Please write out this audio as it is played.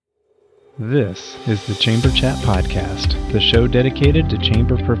This is the Chamber Chat Podcast, the show dedicated to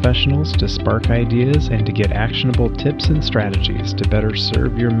chamber professionals to spark ideas and to get actionable tips and strategies to better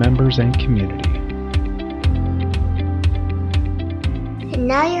serve your members and community. And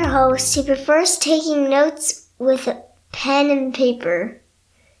now your host, he prefers taking notes with a pen and paper.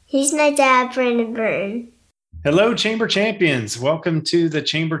 He's my dad, Brandon Burton. Hello, Chamber Champions. Welcome to the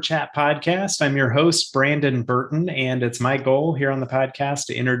Chamber Chat Podcast. I'm your host, Brandon Burton, and it's my goal here on the podcast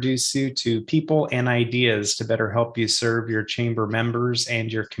to introduce you to people and ideas to better help you serve your chamber members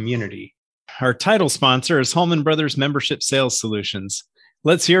and your community. Our title sponsor is Holman Brothers Membership Sales Solutions.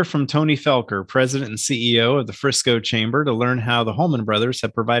 Let's hear from Tony Felker, President and CEO of the Frisco Chamber, to learn how the Holman Brothers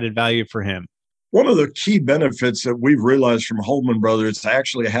have provided value for him. One of the key benefits that we've realized from Holman Brothers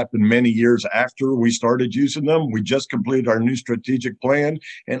actually happened many years after we started using them. We just completed our new strategic plan,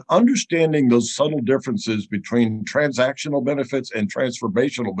 and understanding those subtle differences between transactional benefits and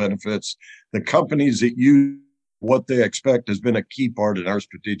transformational benefits, the companies that use what they expect has been a key part in our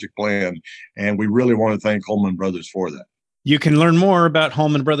strategic plan. And we really want to thank Holman Brothers for that. You can learn more about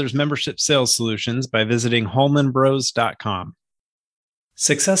Holman Brothers Membership Sales Solutions by visiting holmanbros.com.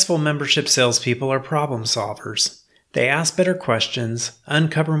 Successful membership salespeople are problem solvers. They ask better questions,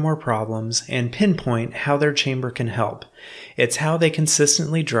 uncover more problems, and pinpoint how their chamber can help. It's how they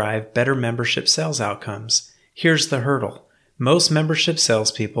consistently drive better membership sales outcomes. Here's the hurdle. Most membership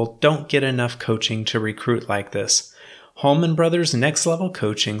salespeople don't get enough coaching to recruit like this. Holman Brothers Next Level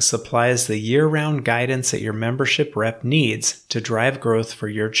Coaching supplies the year-round guidance that your membership rep needs to drive growth for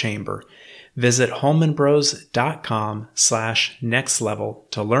your chamber. Visit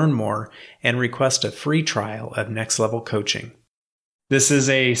holmanbros.com/nextlevel to learn more and request a free trial of Next Level Coaching. This is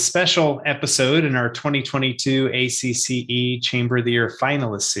a special episode in our 2022 ACCE Chamber of the Year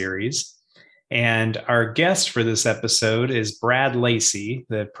Finalist Series. And our guest for this episode is Brad Lacey,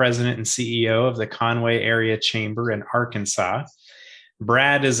 the President and CEO of the Conway Area Chamber in Arkansas.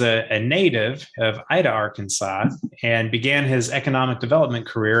 Brad is a native of Ida, Arkansas, and began his economic development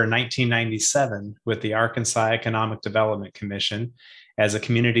career in 1997 with the Arkansas Economic Development Commission as a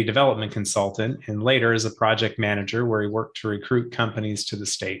community development consultant, and later as a project manager where he worked to recruit companies to the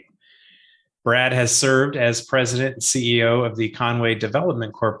state. Brad has served as president and CEO of the Conway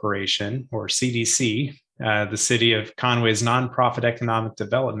Development Corporation, or CDC, the city of Conway's nonprofit economic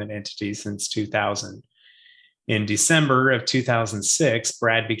development entity since 2000. In December of 2006,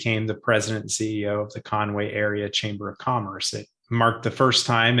 Brad became the president and CEO of the Conway Area Chamber of Commerce. It marked the first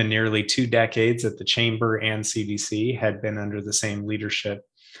time in nearly 2 decades that the Chamber and CDC had been under the same leadership,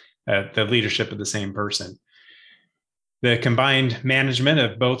 the leadership of the same person. The combined management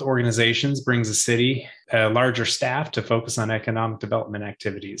of both organizations brings the city a larger staff to focus on economic development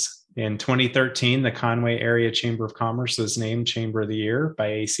activities. In 2013, the Conway Area Chamber of Commerce was named Chamber of the Year by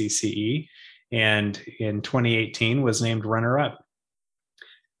ACCE, and in 2018 was named runner-up.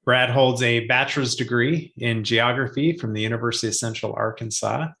 Brad holds a bachelor's degree in geography from the University of Central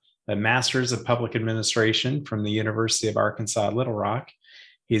Arkansas, a master's of public administration from the University of Arkansas Little Rock.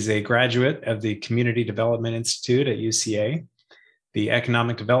 He's a graduate of the Community Development Institute at UCA, the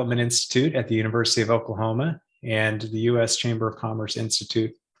Economic Development Institute at the University of Oklahoma, and the U.S. Chamber of Commerce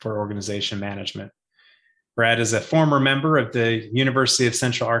Institute for Organization Management. Brad is a former member of the University of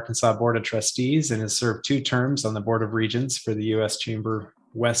Central Arkansas Board of Trustees and has served 2 terms on the Board of Regents for the U.S. Chamber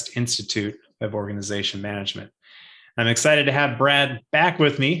West Institute of Organization Management. I'm excited to have Brad back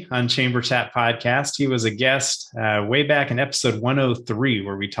with me on Chamber Chat Podcast. He was a guest way back in episode 103,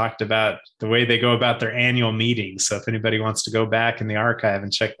 where we talked about the way they go about their annual meetings. So if anybody wants to go back in the archive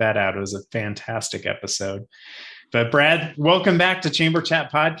and check that out, it was a fantastic episode. But Brad, welcome back to Chamber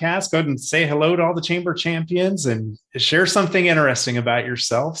Chat Podcast. Go ahead and say hello to all the Chamber champions and share something interesting about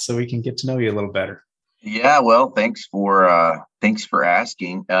yourself so we can get to know you a little better. Yeah, well, thanks for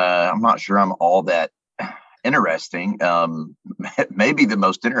asking. I'm not sure I'm all that interesting. Maybe the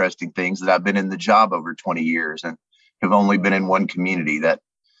most interesting things that I've been in the job over 20 years and have only been in one community. That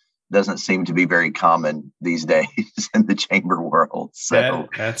doesn't seem to be very common these days in the chamber world. So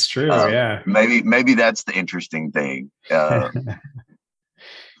that's true. Yeah. Maybe that's the interesting thing.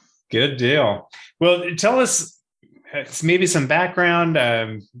 Good deal. Well, tell us maybe some background,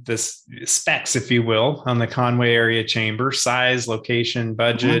 the specs, if you will, on the Conway Area Chamber: size, location,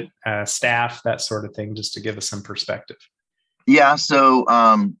 budget, staff, that sort of thing, just to give us some perspective. Yeah. So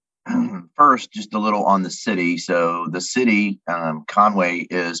first, just a little on the city. So the city, Conway,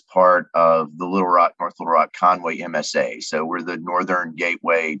 is part of the North Little Rock Conway MSA. So we're the northern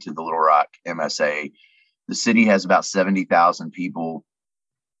gateway to the Little Rock MSA. The city has about 70,000 people.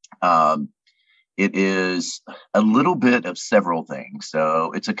 It is a little bit of several things.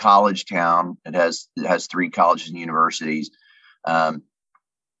 So it's a college town. It has 3 colleges and universities. A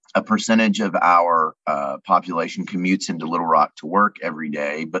percentage of our population commutes into Little Rock to work every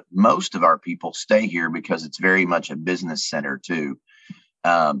day, but most of our people stay here because it's very much a business center too.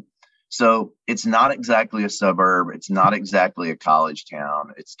 So it's not exactly a suburb. It's not exactly a college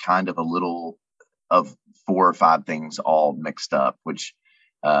town. It's kind of a little of 4 or 5 things all mixed up, which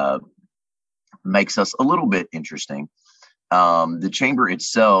makes us a little bit interesting. The chamber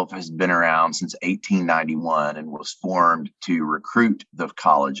itself has been around since 1891 and was formed to recruit the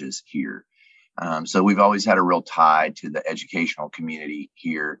colleges here. So we've always had a real tie to the educational community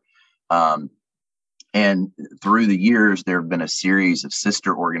here. And through the years, there have been a series of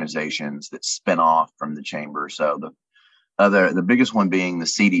sister organizations that spin off from the chamber. So the biggest one being the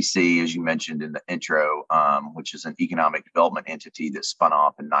CDC, as you mentioned in the intro, which is an economic development entity that spun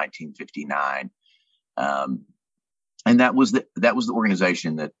off in 1959. And that was the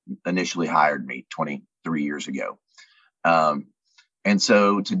organization that initially hired me 23 years ago. And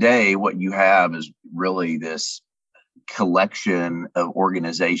so today, what you have is really this collection of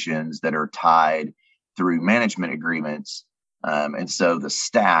organizations that are tied through management agreements. And so the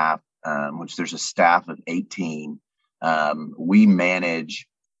staff, which there's a staff of 18, we manage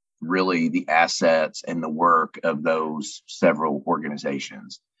really the assets and the work of those several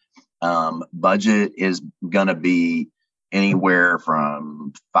organizations. Budget is going to be anywhere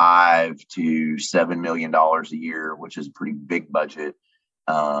from $5 to $7 million a year, which is a pretty big budget,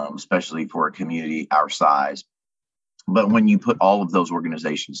 especially for a community our size. But when you put all of those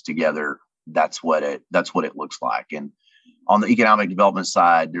organizations together, that's what it looks like. And on the economic development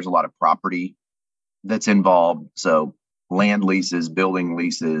side, there's a lot of property that's involved. So land leases, building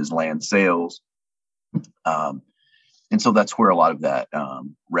leases, land sales. And so that's where a lot of that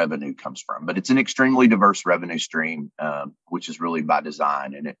revenue comes from. But it's an extremely diverse revenue stream, which is really by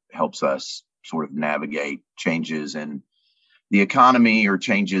design, and it helps us sort of navigate changes in the economy or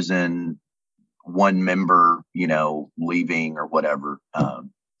changes in one member, leaving or whatever.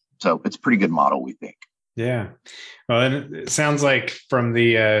 So it's a pretty good model, we think. Yeah. Well, and it sounds like from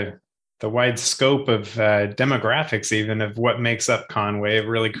the wide scope of demographics, even of what makes up Conway, it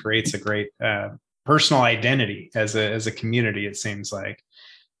really creates a great personal identity as a community, it seems like.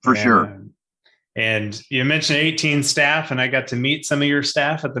 For sure. And you mentioned 18 staff, and I got to meet some of your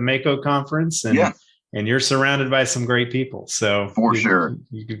staff at the Mako conference, and you're surrounded by some great people. So for sure,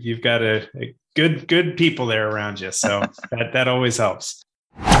 you've got a good people there around you. So that always helps.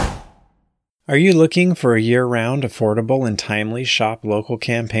 Are you looking for a year-round, affordable, and timely shop local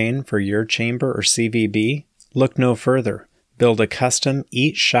campaign for your chamber or CVB? Look no further. Build a custom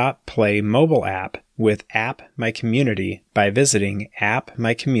Eat, Shop, Play mobile app with App My Community by visiting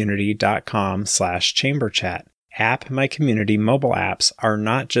appmycommunity.com/chamberchat. App My Community mobile apps are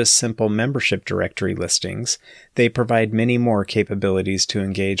not just simple membership directory listings. They provide many more capabilities to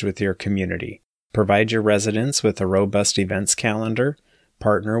engage with your community. Provide your residents with a robust events calendar.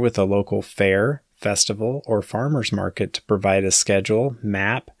 Partner with a local fair, festival, or farmers market to provide a schedule,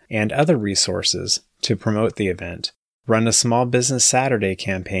 map, and other resources to promote the event. Run a Small Business Saturday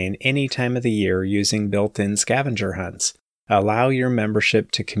campaign any time of the year using built-in scavenger hunts. Allow your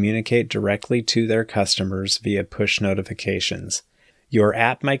membership to communicate directly to their customers via push notifications. Your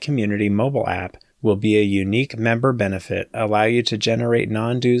App My Community mobile app will be a unique member benefit, allow you to generate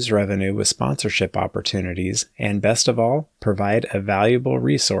non-dues revenue with sponsorship opportunities, and best of all, provide a valuable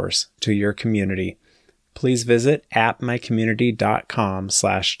resource to your community. Please visit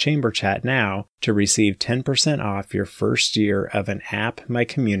appmycommunity.com/chamberchat now to receive 10% off your first year of an App My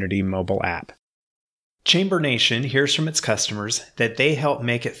Community mobile app. Chamber Nation hears from its customers that they help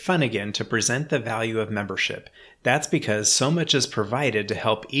make it fun again to present the value of membership. That's because so much is provided to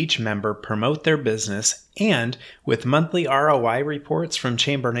help each member promote their business, and with monthly ROI reports from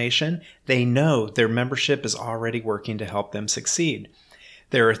Chamber Nation, they know their membership is already working to help them succeed.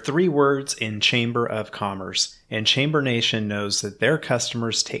 There are 3 words in Chamber of Commerce, and Chamber Nation knows that their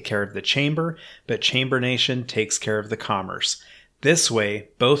customers take care of the chamber, but Chamber Nation takes care of the commerce. This way,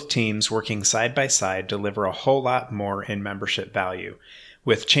 both teams working side by side deliver a whole lot more in membership value.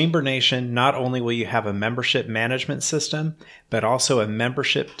 With Chamber Nation, not only will you have a membership management system, but also a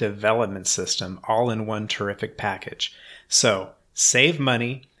membership development system, all in one terrific package. So, save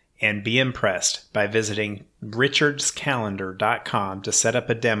money and be impressed by visiting richardscalendar.com to set up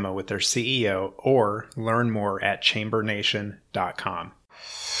a demo with their CEO or learn more at chambernation.com.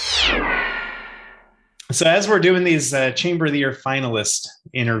 So as we're doing these Chamber of the Year finalist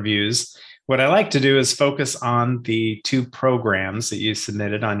interviews, what I like to do is focus on the 2 programs that you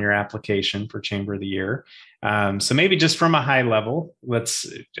submitted on your application for Chamber of the Year. So maybe just from a high level, let's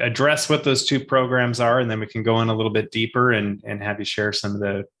address what those 2 programs are, and then we can go in a little bit deeper and have you share some of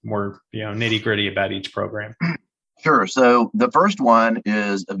the more nitty gritty about each program. Sure. So the first one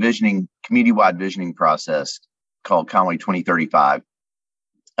is a community-wide visioning process called Conway 2035.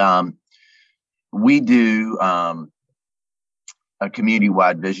 We do a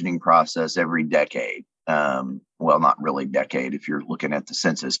community-wide visioning process every decade. Well, not really decade if you're looking at the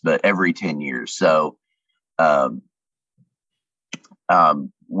census, but every 10 years. So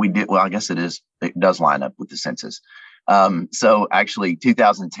we did, well, I guess it does line up with the census. So actually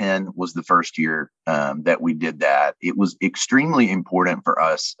 2010 was the first year that we did that. It was extremely important for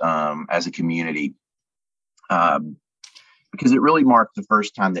us as a community because it really marked the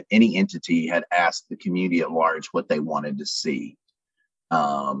first time that any entity had asked the community at large what they wanted to see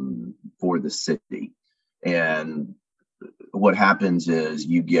for the city. And what happens is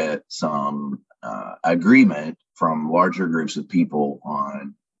you get some agreement from larger groups of people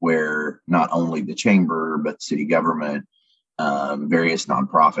on where not only the chamber, but city government, various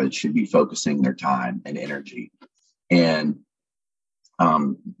nonprofits should be focusing their time and energy. And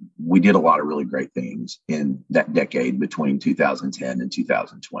we did a lot of really great things in that decade between 2010 and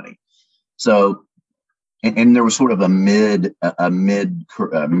 2020. So, and there was sort of a mid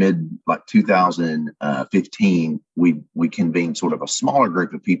like 2015, we convened sort of a smaller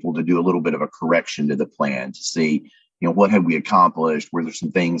group of people to do a little bit of a correction to the plan to see, what had we accomplished? Were there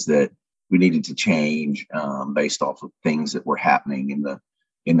some things that we needed to change based off of things that were happening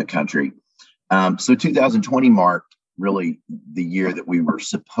in the country? So 2020 marked really the year that we were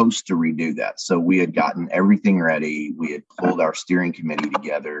supposed to redo that. So we had gotten everything ready. We had pulled our steering committee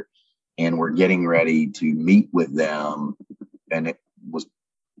together and we're getting ready to meet with them. And it was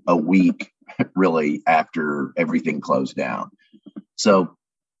a week really after everything closed down. So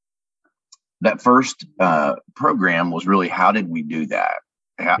that first program was really, how did we do that?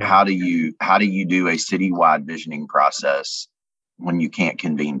 How do you do a citywide visioning process when you can't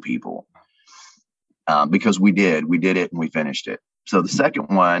convene people? Because we did it and we finished it. So the second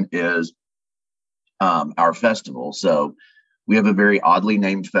one is our festival. So we have a very oddly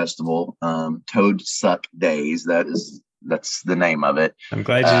named festival, Toad Suck Days. That's the name of it. I'm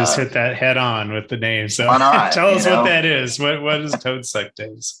glad you just hit that head on with the name. So why not? Tell us what that is. What is Toad Suck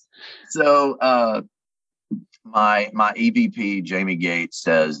Days? So my EVP, Jamie Gates,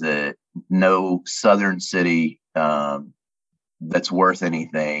 says that no Southern city that's worth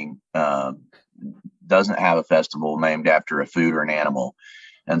anything doesn't have a festival named after a food or an animal.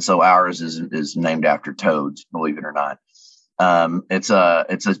 And so ours is named after toads, believe it or not. It's a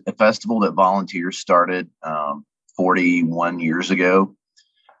festival that volunteers started 41 years ago.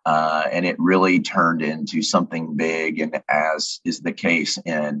 And it really turned into something big. And as is the case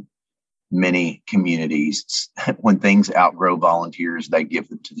in many communities, when things outgrow volunteers, they give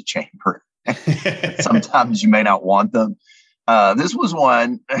them to the chamber. Sometimes you may not want them. This was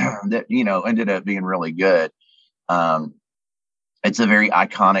one that, ended up being really good. It's a very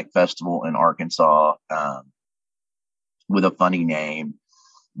iconic festival in Arkansas with a funny name.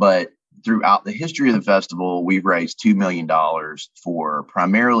 But throughout the history of the festival, we've raised $2 million for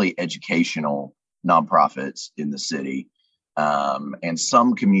primarily educational nonprofits in the city and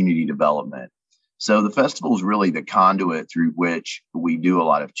some community development. So the festival is really the conduit through which we do a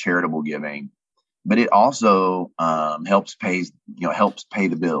lot of charitable giving. But it also helps pay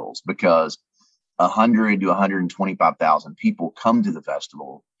the bills because 100 to 125,000 people come to the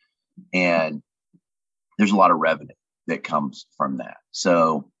festival, and there's a lot of revenue that comes from that.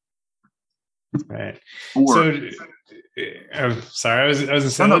 So, right. Sorry, I was going to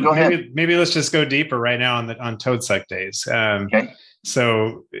say. No, go ahead. Maybe let's just go deeper right now on Toad Suck Days. Okay.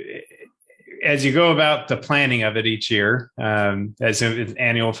 So, as you go about the planning of it each year, as an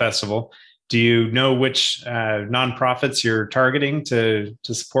annual festival, do you know which nonprofits you're targeting to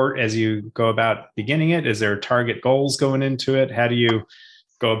support as you go about beginning it? Is there target goals going into it? How do you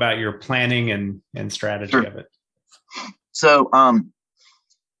go about your planning and strategy of it? So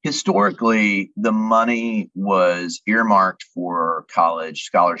historically, the money was earmarked for college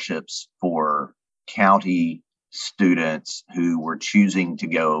scholarships for county students who were choosing to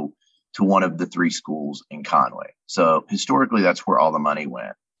go to one of the 3 schools in Conway. So historically, that's where all the money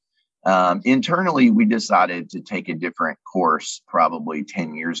went. Internally, we decided to take a different course probably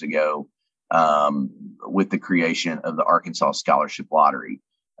 10 years ago with the creation of the Arkansas Scholarship Lottery.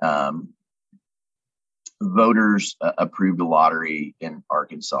 Voters approved a lottery in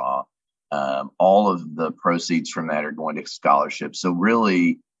Arkansas. All of the proceeds from that are going to scholarships. So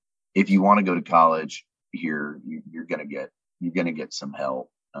really, if you want to go to college here, you're going to get some help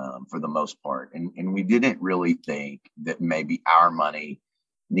for the most part. And we didn't really think that maybe our money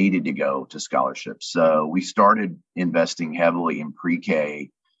needed to go to scholarships. So we started investing heavily in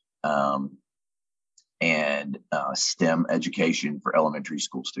pre-K and STEM education for elementary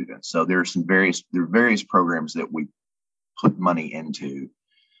school students. So there are various programs that we put money into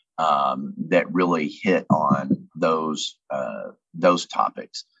that really hit on those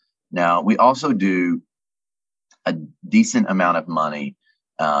topics. Now, we also do a decent amount of money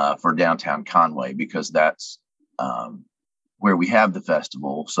for downtown Conway, because that's where we have the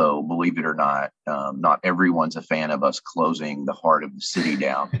festival. So believe it or not, not everyone's a fan of us closing the heart of the city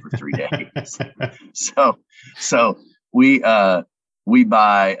down for 3 days. So we buy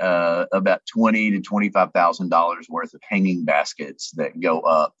about $20,000 to $25,000 worth of hanging baskets that go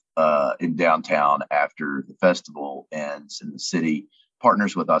up in downtown after the festival ends, and the city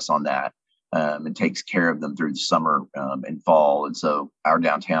partners with us on that and takes care of them through the summer and fall. And so our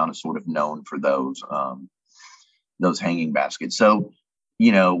downtown is sort of known for those hanging baskets. So,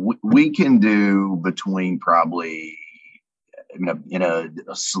 we can do between probably in a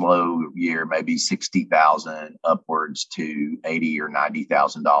slow year, maybe 60,000 upwards to $80,000 or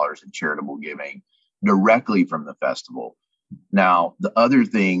 $90,000 in charitable giving directly from the festival. Now, the other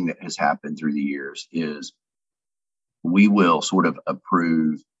thing that has happened through the years is we will sort of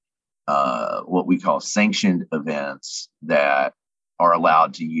approve what we call sanctioned events that are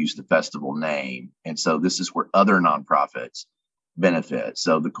allowed to use the festival name. And so this is where other nonprofits benefit.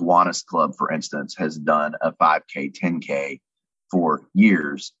 So the Kiwanis Club, for instance, has done a 5K, 10K for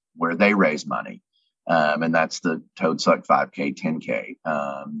years where they raise money. And that's the Toad Suck 5K, 10K.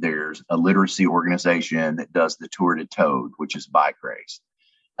 There's a literacy organization that does the Tour to Toad, which is bike race.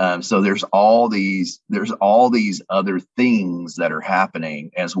 So there's all these other things that are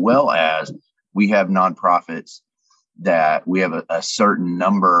happening, as well as we have nonprofits that we have a certain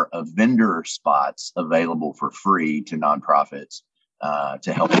number of vendor spots available for free to nonprofits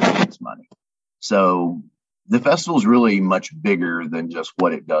to help raise money. So the festival is really much bigger than just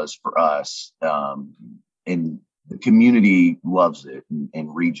what it does for us. And the community loves it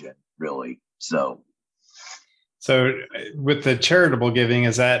in region, really. So with the charitable giving,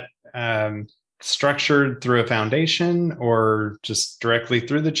 is that structured through a foundation or just directly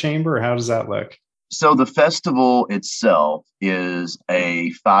through the chamber? Or how does that look? So the festival itself is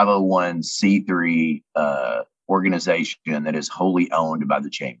a 501c3 organization that is wholly owned by the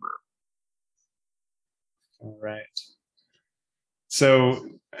chamber. All right. So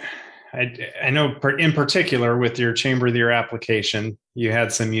I know in particular with your Chamber of the Year application, you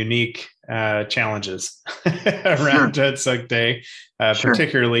had some unique challenges around Toad Suck Day,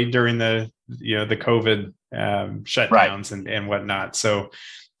 particularly during the COVID shutdowns and whatnot. So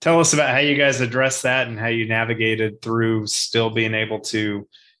tell us about how you guys addressed that and how you navigated through still being able to,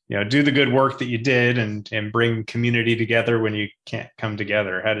 do the good work that you did and bring community together when you can't come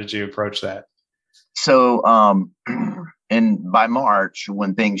together. How did you approach that? So, and by March,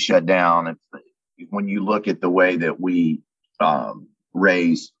 when things shut down, when you look at the way that we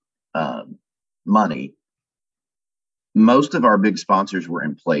raise money, most of our big sponsors were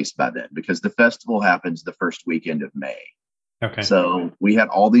in place by then, because the festival happens the first weekend of May. Okay. So we had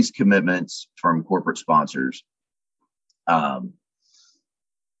all these commitments from corporate sponsors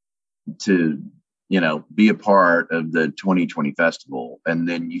to, be a part of the 2020 festival. And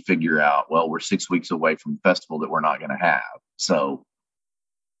then you figure out, well, we're 6 weeks away from the festival that we're not going to have. So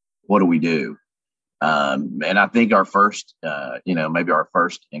what do we do? And I think our first, maybe our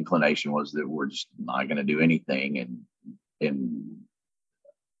first inclination was that we're just not going to do anything and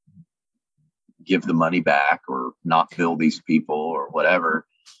give the money back or not bill these people or whatever.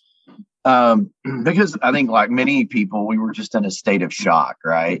 Because I think, like many people, we were just in a state of shock,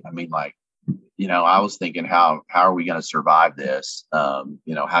 right? I mean, I was thinking, how are we going to survive this? How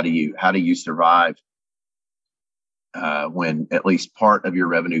do you survive when at least part of your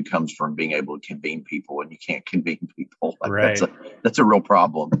revenue comes from being able to convene people, and you can't convene people? Right. That's a real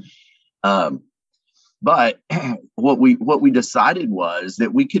problem. But what we decided was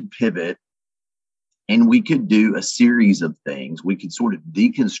that we could pivot and we could do a series of things. We could sort of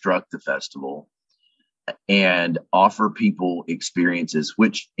deconstruct the festival and offer people experiences,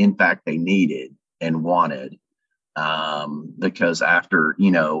 which in fact they needed and wanted, because after,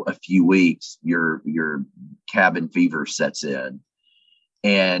 a few weeks, your cabin fever sets in.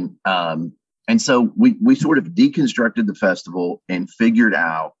 And so we sort of deconstructed the festival and figured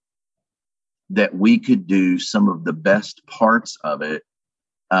out that we could do some of the best parts of it,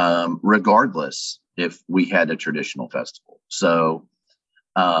 regardless if we had a traditional festival. So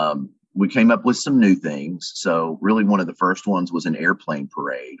We came up with some new things. So really one of the first ones was an airplane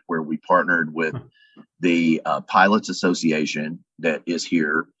parade where we partnered with the Pilots Association that is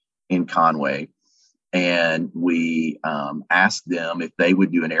here in Conway. And we asked them if they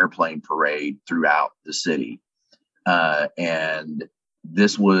would do an airplane parade throughout the city. And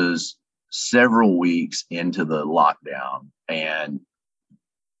this was several weeks into the lockdown and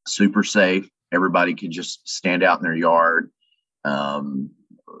super safe. Everybody could just stand out in their yard.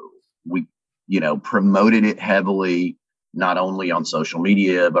 We, promoted it heavily, not only on social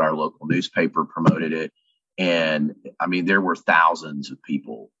media, but our local newspaper promoted it. And I mean, there were thousands of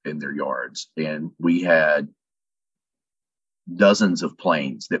people in their yards, and we had dozens of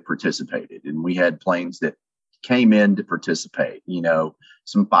planes that participated, and we had planes that came in to participate.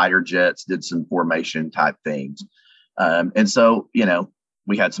 Some fighter jets did some formation type things. And so,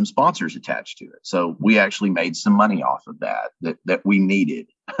 we had some sponsors attached to it. So we actually made some money off of that we needed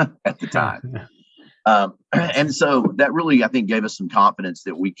at the time. And so that really, I think, gave us some confidence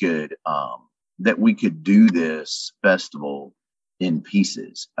that we could do this festival in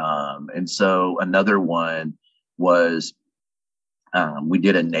pieces. And so another one was we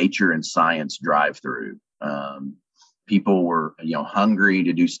did a nature and science drive-through. People were, hungry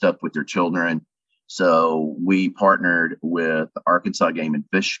to do stuff with their children. So we partnered with the Arkansas Game and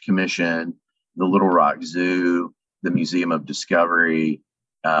Fish Commission, the Little Rock Zoo, the Museum of Discovery,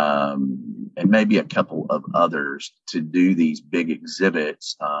 and maybe a couple of others to do these big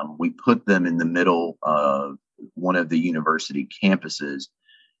exhibits. We put them in the middle of one of the university campuses.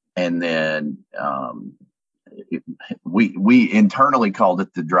 And then we internally called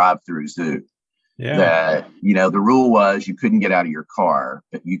it the drive-through zoo. Yeah. That, the rule was you couldn't get out of your car,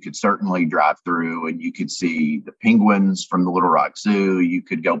 but you could certainly drive through and you could see the penguins from the Little Rock Zoo. You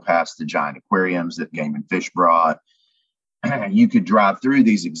could go past the giant aquariums that Game and Fish brought. You could drive through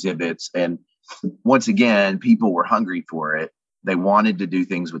these exhibits. And once again, people were hungry for it. They wanted to do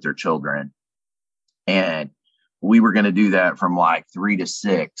things with their children. And we were going to do that from like 3 to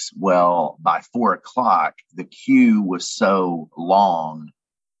 6. Well, by 4 o'clock, the queue was so long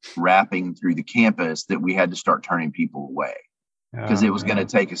wrapping through the campus that we had to start turning people away because it was going to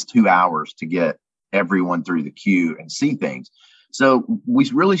take us 2 hours to get everyone through the queue and see things. So we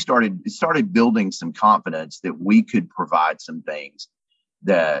really started building some confidence that we could provide some things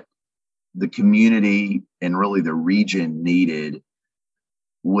that the community and really the region needed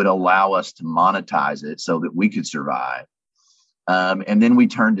would allow us to monetize it so that we could survive. And then we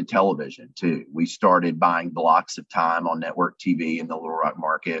turned to television too. We started buying blocks of time on network TV in the Little Rock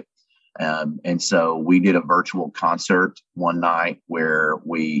market. And so we did a virtual concert one night where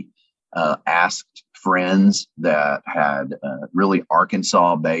we asked friends that had really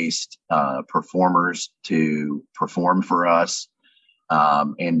Arkansas-based performers to perform for us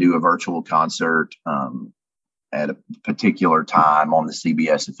and do a virtual concert at a particular time on the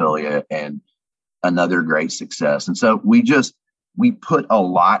CBS affiliate, and another great success. And so we put a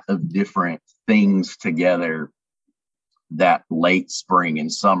lot of different things together that late spring and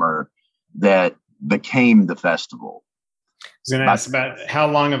summer that became the festival. I was going to ask about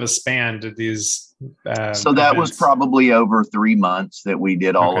how long of a span did these so that events? Was probably over 3 months that we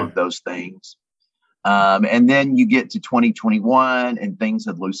did all of those things. And then you get to 2021 and things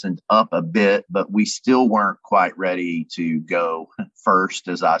had loosened up a bit, but we still weren't quite ready to go first.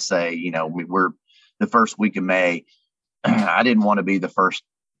 As I say, we were the first week of May. I didn't want to be the first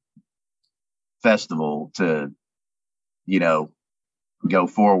festival to, go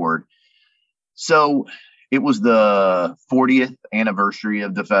forward. So it was the 40th anniversary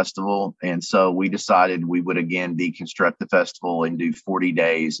of the festival. And so we decided we would again deconstruct the festival and do 40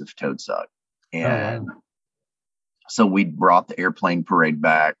 days of Toad Suck. And so we brought the airplane parade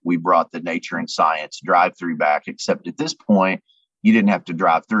back. We brought the nature and science drive-through back, except at this point, you didn't have to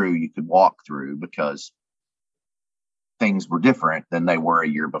drive through. You could walk through because things were different than they were a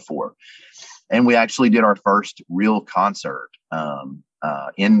year before. And we actually did our first real concert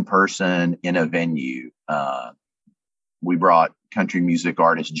in person in a venue. We brought country music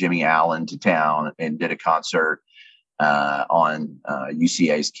artist Jimmy Allen to town and did a concert on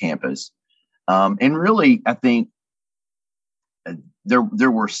UCA's campus. And really, I think there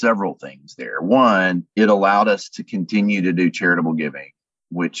were several things there. One, it allowed us to continue to do charitable giving,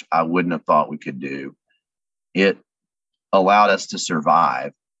 which I wouldn't have thought we could do. It allowed us to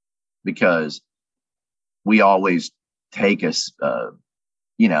survive because we always take us, I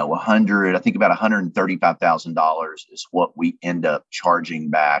think about $135,000 is what we end up charging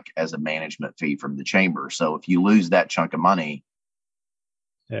back as a management fee from the chamber. So if you lose that chunk of money.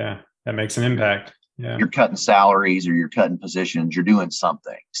 Yeah, that makes an impact. you're cutting salaries or you're cutting positions, you're doing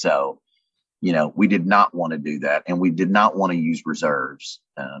something. So, we did not want to do that. And we did not want to use reserves.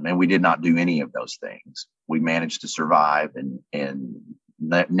 And we did not do any of those things. We managed to survive and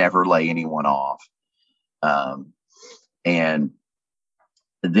never lay anyone off. And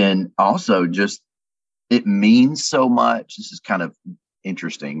then also just, it means so much. This is kind of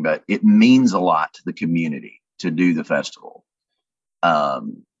interesting, but it means a lot to the community to do the festival.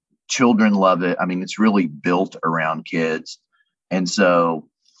 Children love it. I mean, it's really built around kids. And so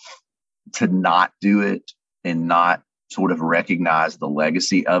to not do it and not sort of recognize the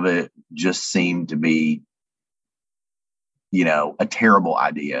legacy of it just seemed to be, a terrible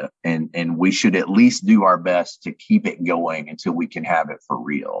idea. And we should at least do our best to keep it going until we can have it for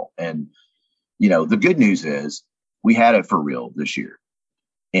real. And, the good news is we had it for real this year.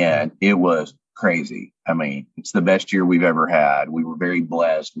 And it was crazy. I mean, it's the best year we've ever had. We were very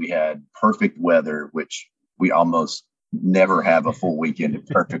blessed. We had perfect weather, which we almost never have a full weekend of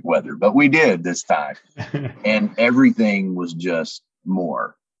perfect weather, but we did this time. And everything was just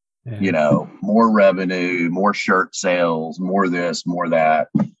more, more revenue, more shirt sales, more this, more that.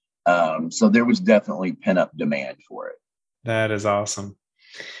 So there was definitely pent up demand for it. That is awesome.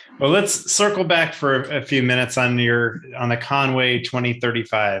 Well, let's circle back for a few minutes on the Conway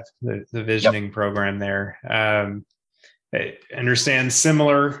 2035, the visioning program there. I understand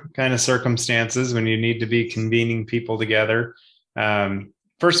similar kind of circumstances when you need to be convening people together.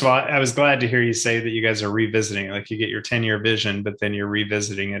 First of all, I was glad to hear you say that you guys are revisiting it. Like you get your 10-year vision, but then you're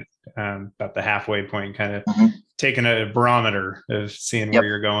revisiting it about the halfway point, kind of taking a barometer of seeing where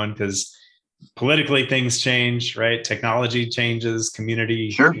you're going, because politically things change, right? Technology changes,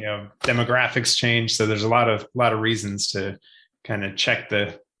 community, demographics change. So there's a lot of reasons to kind of check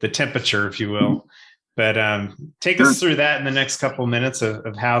the temperature, if you will. But take us through that in the next couple of minutes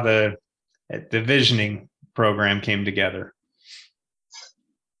of how the visioning program came together.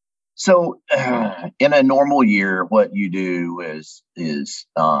 So in a normal year, what you do is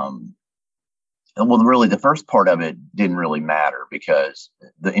really the first part of it didn't really matter, because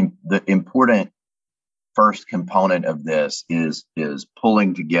the important first component of this is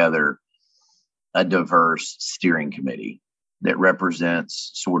pulling together a diverse steering committee that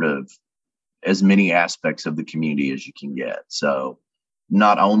represents sort of as many aspects of the community as you can get. So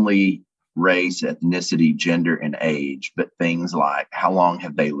not only race, ethnicity, gender, and age, but things like how long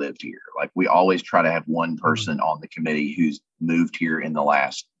have they lived here? Like we always try to have one person on the committee who's moved here in the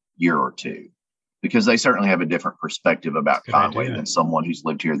last year or two, because they certainly have a different perspective about Conway than someone who's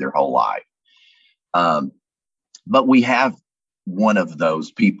lived here their whole life. But we have one of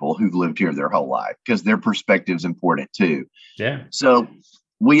those people who've lived here their whole life, because their perspective is important too. Yeah. So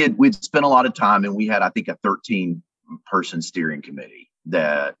we'd spent a lot of time, and we had, I think, a 13-person steering committee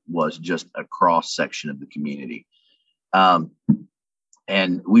that was just a cross section of the community.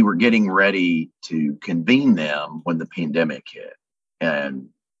 And we were getting ready to convene them when the pandemic hit. And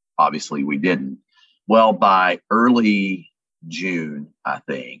obviously we didn't. Well, by early June, I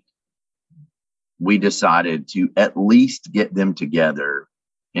think, we decided to at least get them together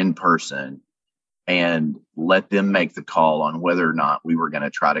in person and let them make the call on whether or not we were going to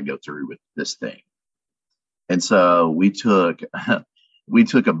try to go through with this thing. And so we took a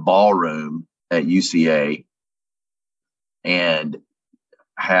ballroom at UCA and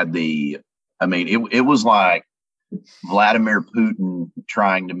had it was like Vladimir Putin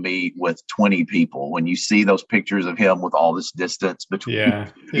trying to meet with 20 people. When you see those pictures of him with all this distance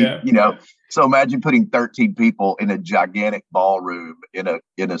between, so imagine putting 13 people in a gigantic ballroom in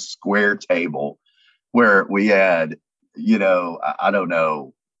a square table where we had, I don't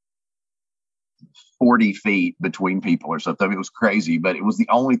know, 40 feet between people or something. I mean, it was crazy, but it was the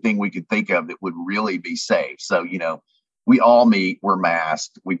only thing we could think of that would really be safe. So, we all meet, we're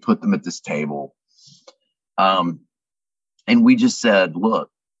masked, we put them at this table. And we just said, look,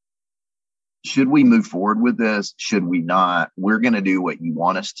 should we move forward with this? Should we not? We're going to do what you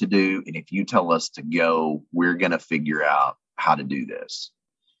want us to do. And if you tell us to go, we're going to figure out how to do this.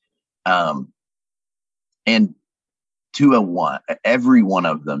 And every one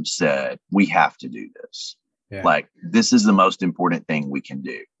of them said, we have to do this. Yeah. Like, this is the most important thing we can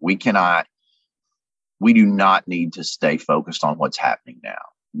do. We do not need to stay focused on what's happening now.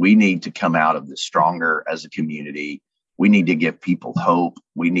 We need to come out of this stronger as a community. We need to give people hope.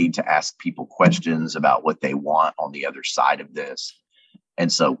 We need to ask people questions about what they want on the other side of this. And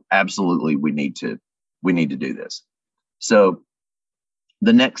so absolutely, we need to do this. So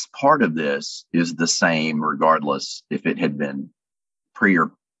the next part of this is the same, regardless if it had been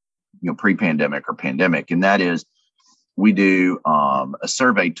pre-pandemic or pandemic. And that is, we do a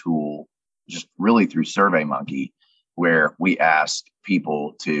survey tool just really through SurveyMonkey, where we ask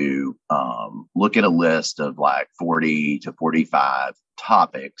people to look at a list of like 40 to 45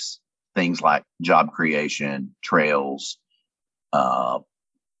 topics, things like job creation, trails,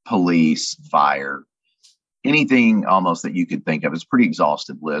 police, fire, anything almost that you could think of. It's a pretty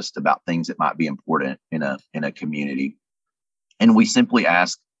exhaustive list about things that might be important in a community. And we simply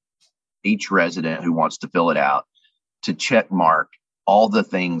ask each resident who wants to fill it out to check mark all the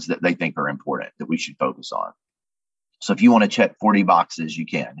things that they think are important that we should focus on. So if you want to check 40 boxes, you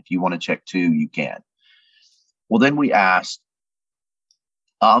can. If you want to check 2, you can. Well, then we ask,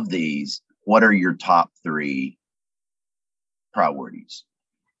 of these, what are your top 3 priorities?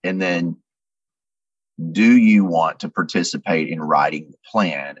 And then, do you want to participate in writing the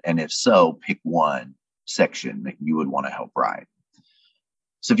plan? And if so, pick one section that you would want to help write.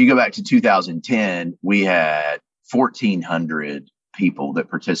 So if you go back to 2010, we had 1,400 people that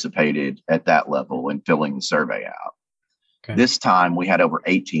participated at that level in filling the survey out. Okay. This time we had over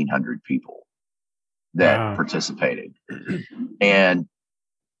 1,800 people that participated. And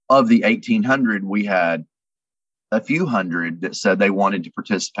of the 1,800, we had a few hundred that said they wanted to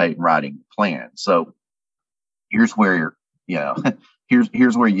participate in writing the plan. So here's where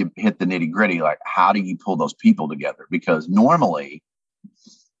here's where you hit the nitty gritty. Like, how do you pull those people together? Because normally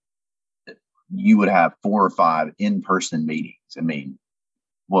you would have 4 or 5 in-person meetings. I mean,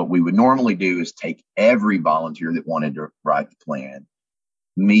 what we would normally do is take every volunteer that wanted to write the plan,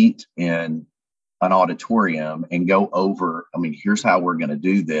 meet in an auditorium and go over, here's how we're going to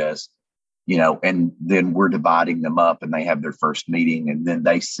do this, and then we're dividing them up and they have their first meeting and then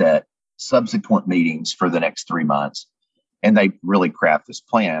they set subsequent meetings for the next 3 months and they really craft this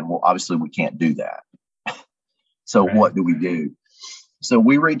plan. Well, obviously we can't do that. So right. What do we do? So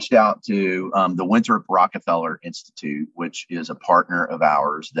we reached out to the Winthrop Rockefeller Institute, which is a partner of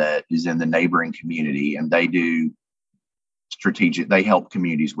ours that is in the neighboring community, and they help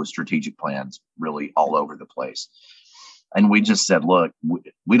communities with strategic plans really all over the place. And we just said, look,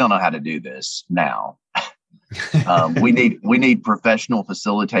 we don't know how to do this now. We need professional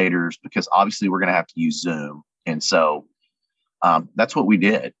facilitators because obviously we're going to have to use Zoom. And so that's what we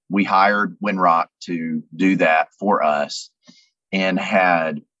did. We hired Winrock to do that for us and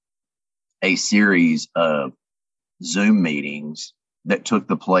had a series of Zoom meetings that took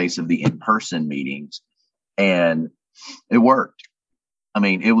the place of the in-person meetings. And it worked.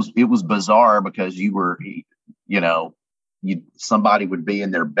 It was bizarre because somebody would be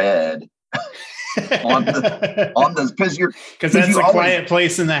in their bed because that's a quiet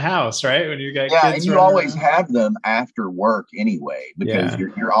place in the house, right? When you got kids, and you always have them after work anyway, because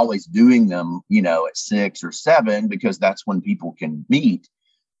you're always doing them, at 6 or 7, because that's when people can meet.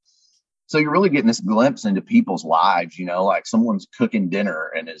 So you're really getting this glimpse into people's lives, like someone's cooking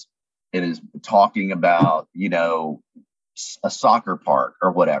dinner and is talking about, a soccer park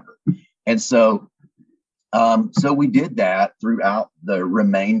or whatever. And so we did that throughout the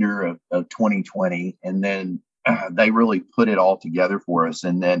remainder of 2020. And then they really put it all together for us.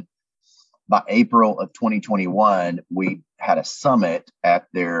 And then by April of 2021, we had a summit at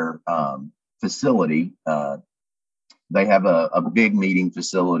their facility. They have a big meeting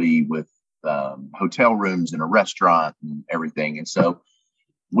facility with hotel rooms and a restaurant and everything. And so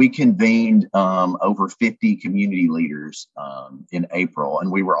we convened over 50 community leaders in April,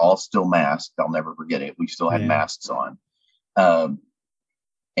 and we were all still masked. I'll never forget it. We still had masks on,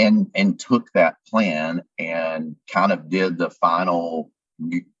 and took that plan and kind of did the final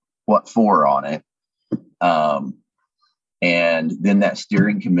what for on it. And then that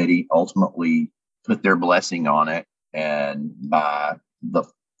steering committee ultimately put their blessing on it. And by the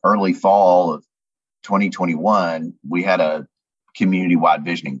early fall of 2021, we had a community-wide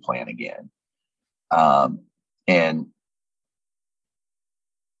visioning plan again. And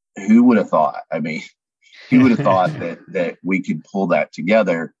who would have thought? Who would have thought that we could pull that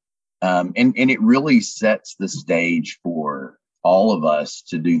together? And it really sets the stage for all of us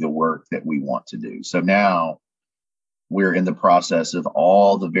to do the work that we want to do. So now we're in the process of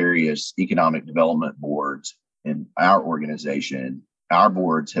all the various economic development boards in our organization. Our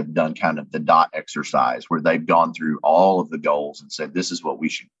boards have done kind of the DOT exercise where they've gone through all of the goals and said, this is what we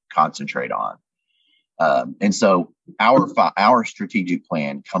should concentrate on. And so our strategic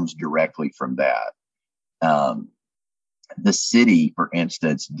plan comes directly from that. The city, for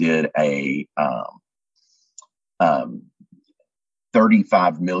instance, did a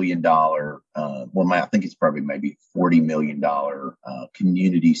 $35 million, I think it's probably maybe $40 million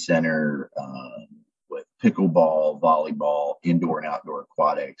community center with pickleball, volleyball, indoor and outdoor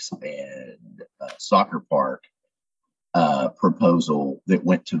aquatics, and soccer park proposal that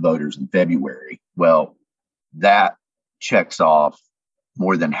went to voters in February. Well, that checks off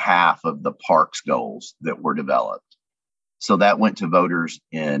more than half of the parks goals that were developed. So that went to voters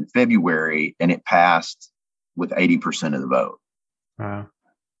in February, and it passed with 80% of the vote. Wow.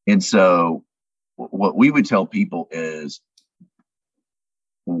 And so what we would tell people is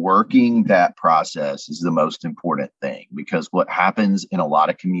working that process is the most important thing, because what happens in a lot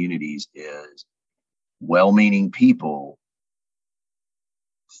of communities is well-meaning people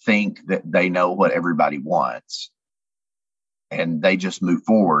think that they know what everybody wants, and they just move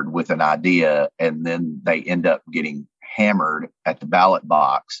forward with an idea, and then they end up getting hammered at the ballot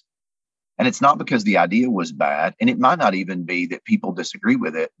box. And it's not because the idea was bad, and it might not even be that people disagree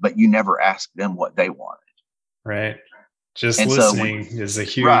with it, but you never ask them what they wanted. Right. Just And listening is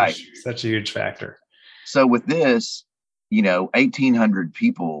such a huge factor. So with this, 1,800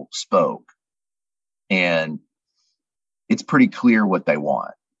 people spoke, and it's pretty clear what they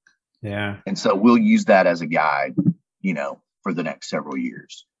want. Yeah. And so we'll use that as a guide, for the next several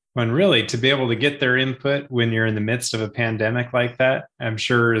years. And really, to be able to get their input when you're in the midst of a pandemic like that, I'm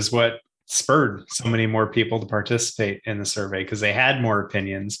sure is what spurred so many more people to participate in the survey, because they had more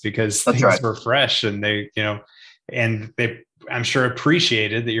opinions, because things were fresh, and they I'm sure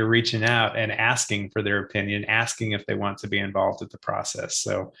appreciated that you're reaching out and asking for their opinion, asking if they want to be involved with the process.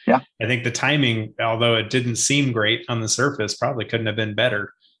 So yeah, I think the timing, although it didn't seem great on the surface, probably couldn't have been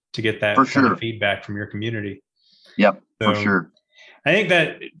better to get that kind of feedback from your community. Yep, so, for sure. I think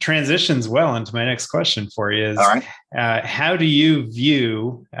that transitions well into my next question for you is, all right. How do you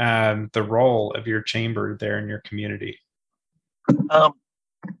view the role of your chamber there in your community?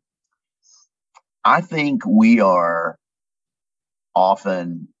 I think we are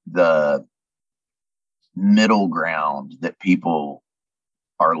often the middle ground that people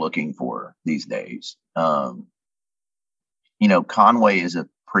are looking for these days. Conway is a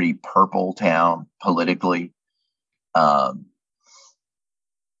pretty purple town politically.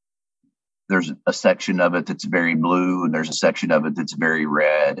 There's a section of it that's very blue, and there's a section of it that's very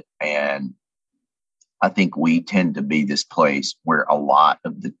red. And I think we tend to be this place where a lot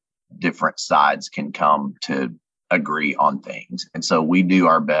of the different sides can come to agree on things. And so we do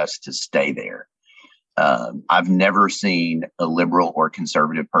our best to stay there. I've never seen a liberal or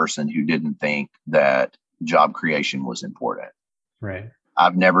conservative person who didn't think that job creation was important. Right.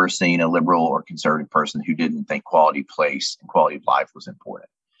 I've never seen a liberal or conservative person who didn't think quality place and quality of life was important.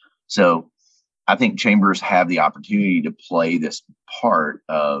 So I think chambers have the opportunity to play this part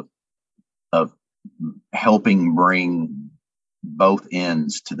of helping bring both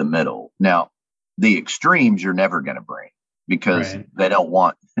ends to the middle. Now, the extremes you're never going to bring, because they don't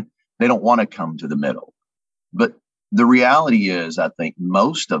want to come to the middle. But the reality is, I think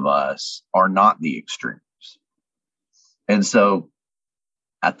most of us are not the extremes. And so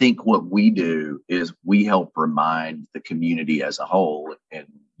I think what we do is we help remind the community as a whole, and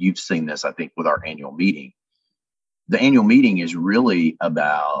you've seen this, I think, with our annual meeting. The annual meeting is really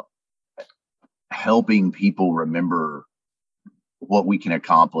about helping people remember what we can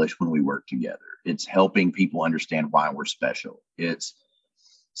accomplish when we work together. It's helping people understand why we're special. It's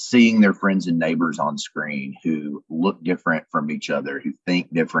seeing their friends and neighbors on screen who look different from each other, who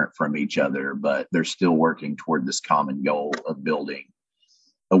think different from each other, but they're still working toward this common goal of building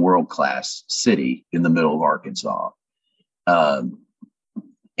a world-class city in the middle of Arkansas.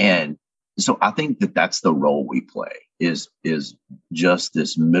 And so I think that that's the role we play, is just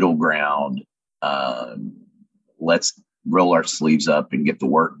this middle ground. Let's roll our sleeves up and get the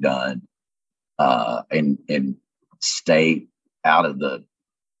work done, and stay out of the,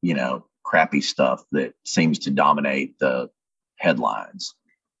 crappy stuff that seems to dominate the headlines.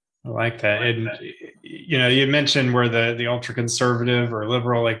 I like that. And, you mentioned where the ultra conservative or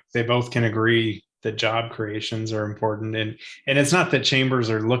liberal, like they both can agree that job creations are important. And it's not that chambers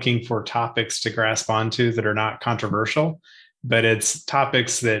are looking for topics to grasp onto that are not controversial, but it's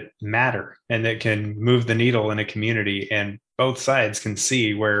topics that matter and that can move the needle in a community. And both sides can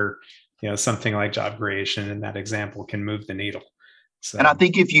see where, something like job creation in that example can move the needle. So. And I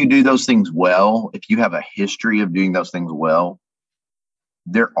think if you do those things well, if you have a history of doing those things well,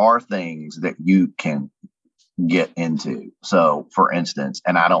 there are things that you can get into. So, for instance,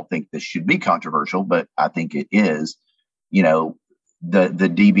 and I don't think this should be controversial, but I think it is, the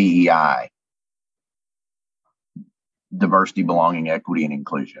DBEI, diversity, belonging, equity, and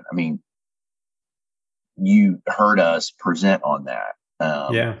inclusion. I mean, you heard us present on that.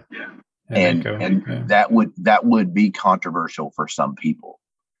 And that would be controversial for some people,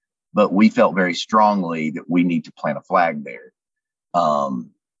 but we felt very strongly that we need to plant a flag there.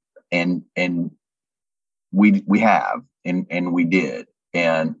 And we have, and we did.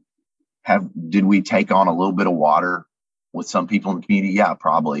 And did we take on a little bit of water with some people in the community? Yeah,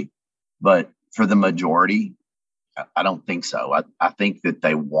 probably. But for the majority, I don't think so. I think that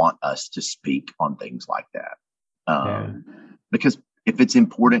they want us to speak on things like that. Because if it's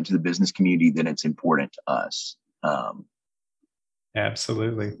important to the business community, then it's important to us.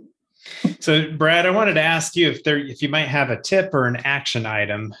 Absolutely. So, Brad, I wanted to ask you if you might have a tip or an action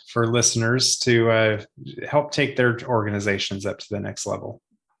item for listeners to help take their organizations up to the next level.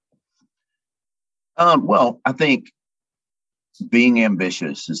 Well, I think being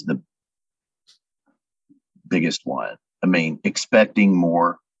ambitious is the biggest one. I mean, expecting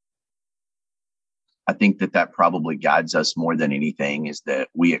more. I think that probably guides us more than anything, is that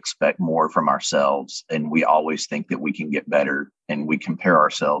we expect more from ourselves, and we always think that we can get better, and we compare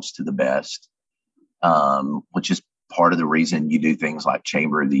ourselves to the best, which is part of the reason you do things like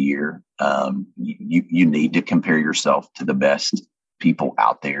Chamber of the Year. You need to compare yourself to the best people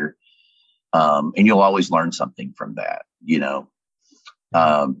out there. And you'll always learn something from that,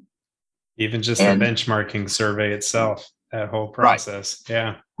 even just the benchmarking survey itself, that whole process. Right.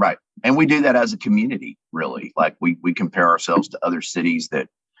 Yeah. Right. And we do that as a community, really. Like we compare ourselves to other cities that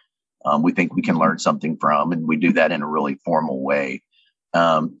we think we can learn something from, and we do that in a really formal way.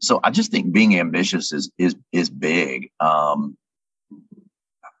 So I just think being ambitious is big. I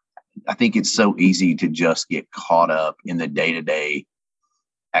think it's so easy to just get caught up in the day-to-day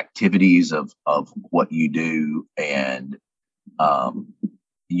activities of what you do, and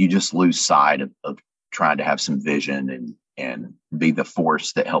you just lose sight of trying to have some vision and be the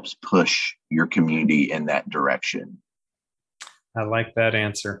force that helps push your community in that direction. I like that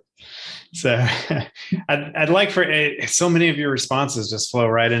answer. So I'd like for so many of your responses just flow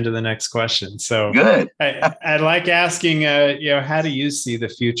right into the next question. So good. I'd like asking, how do you see the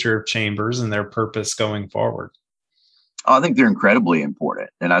future of chambers and their purpose going forward? I think they're incredibly important.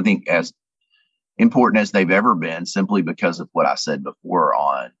 And I think as important as they've ever been, simply because of what I said before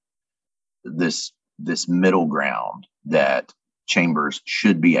on this middle ground that chambers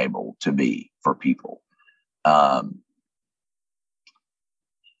should be able to be for people.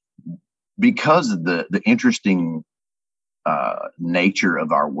 Because of the interesting nature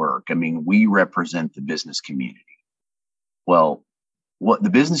of our work. I mean, we represent the business community. Well, what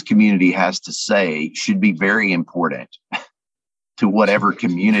the business community has to say should be very important to whatever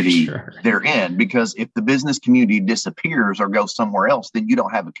community they're in, because if the business community disappears or goes somewhere else, then you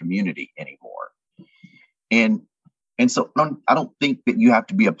don't have a community anymore. And so I don't think that you have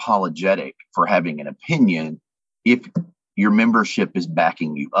to be apologetic for having an opinion if your membership is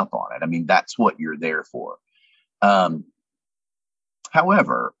backing you up on it. I mean, that's what you're there for.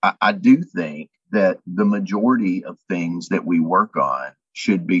 However, I do think that the majority of things that we work on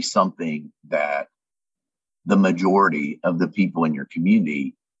should be something that the majority of the people in your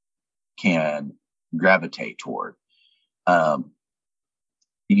community can gravitate toward. I've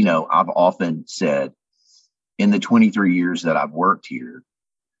often said, in the 23 years that I've worked here,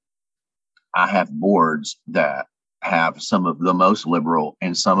 I have boards that have some of the most liberal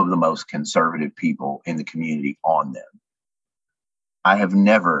and some of the most conservative people in the community on them. I have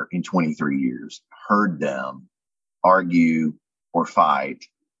never in 23 years heard them argue or fight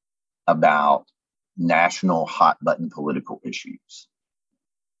about national hot button political issues.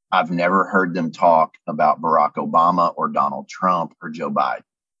 I've never heard them talk about Barack Obama or Donald Trump or Joe Biden.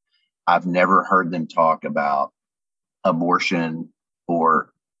 I've never heard them talk about abortion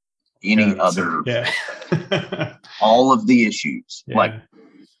or any other, all of the issues. Yeah. Like,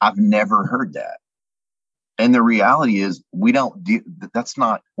 I've never heard that. And the reality is that's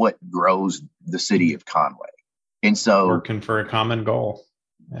not what grows the city of Conway. And so working for a common goal.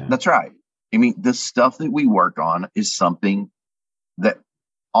 Yeah. That's right. I mean, the stuff that we work on is something that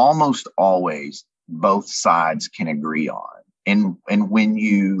almost always both sides can agree on. And when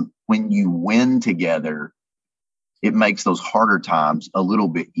you win together, it makes those harder times a little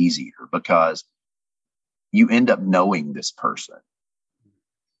bit easier, because you end up knowing this person.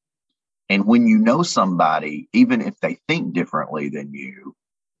 And when you know somebody, even if they think differently than you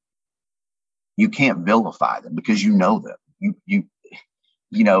can't vilify them because you know them.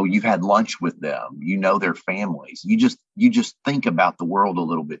 You've had lunch with them, their families. You just think about the world a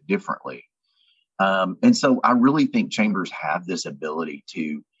little bit differently. And so I really think chambers have this ability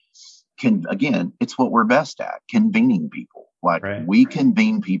to again, it's what we're best at, convening people. Like, right. We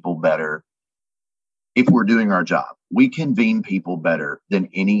convene people better if we're doing our job. We convene people better than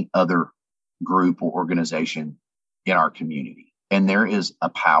any other group or organization in our community. And there is a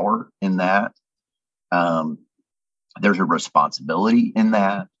power in that. There's a responsibility in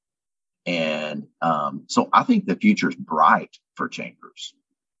that. And so I think the future is bright for chambers.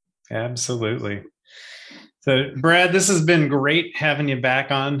 Absolutely. So, Brad, this has been great having you back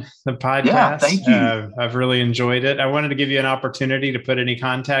on the podcast. Yeah, thank you. I've really enjoyed it. I wanted to give you an opportunity to put any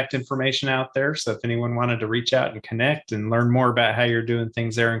contact information out there. So if anyone wanted to reach out and connect and learn more about how you're doing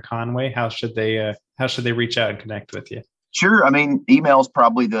things there in Conway, how should they reach out and connect with you? Sure. I mean, email is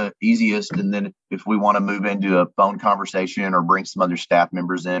probably the easiest. And then if we want to move into a phone conversation or bring some other staff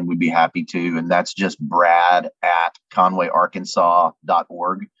members in, we'd be happy to. And that's just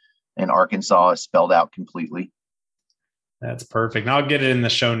brad@conwayarkansas.org. And Arkansas is spelled out completely. That's perfect. And I'll get it in the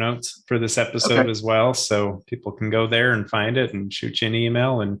show notes for this episode as well. So people can go there and find it and shoot you an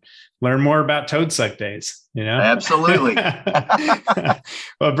email and learn more about Toad Suck Days, you know? Absolutely.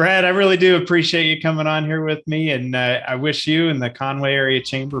 Well, Brad, I really do appreciate you coming on here with me. And I wish you and the Conway Area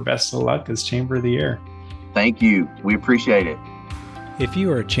Chamber best of luck as Chamber of the Year. Thank you. We appreciate it. If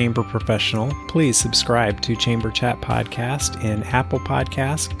you are a chamber professional, please subscribe to Chamber Chat Podcast in Apple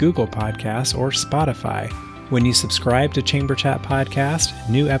Podcasts, Google Podcasts, or Spotify. When you subscribe to Chamber Chat Podcast,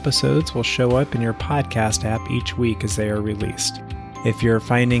 new episodes will show up in your podcast app each week as they are released. If you're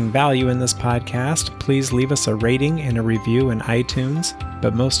finding value in this podcast, please leave us a rating and a review in iTunes.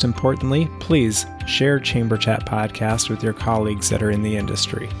 But most importantly, please share Chamber Chat Podcast with your colleagues that are in the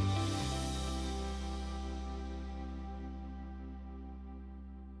industry.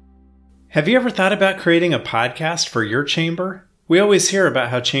 Have you ever thought about creating a podcast for your chamber? We always hear about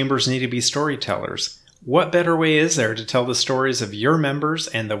how chambers need to be storytellers. What better way is there to tell the stories of your members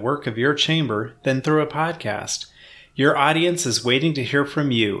and the work of your chamber than through a podcast? Your audience is waiting to hear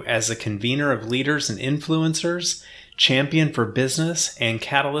from you as a convener of leaders and influencers, champion for business, and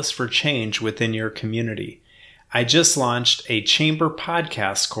catalyst for change within your community. I just launched a chamber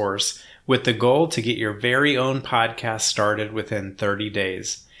podcast course with the goal to get your very own podcast started within 30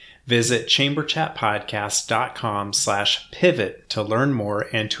 days. Visit chamberchatpodcast.com/pivot to learn more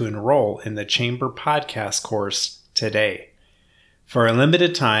and to enroll in the Chamber Podcast course today. For a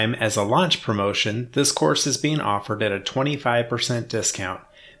limited time as a launch promotion, this course is being offered at a 25% discount.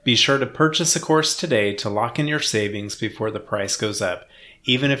 Be sure to purchase the course today to lock in your savings before the price goes up,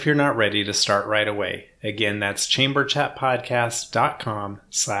 even if you're not ready to start right away. Again, that's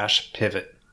chamberchatpodcast.com/pivot.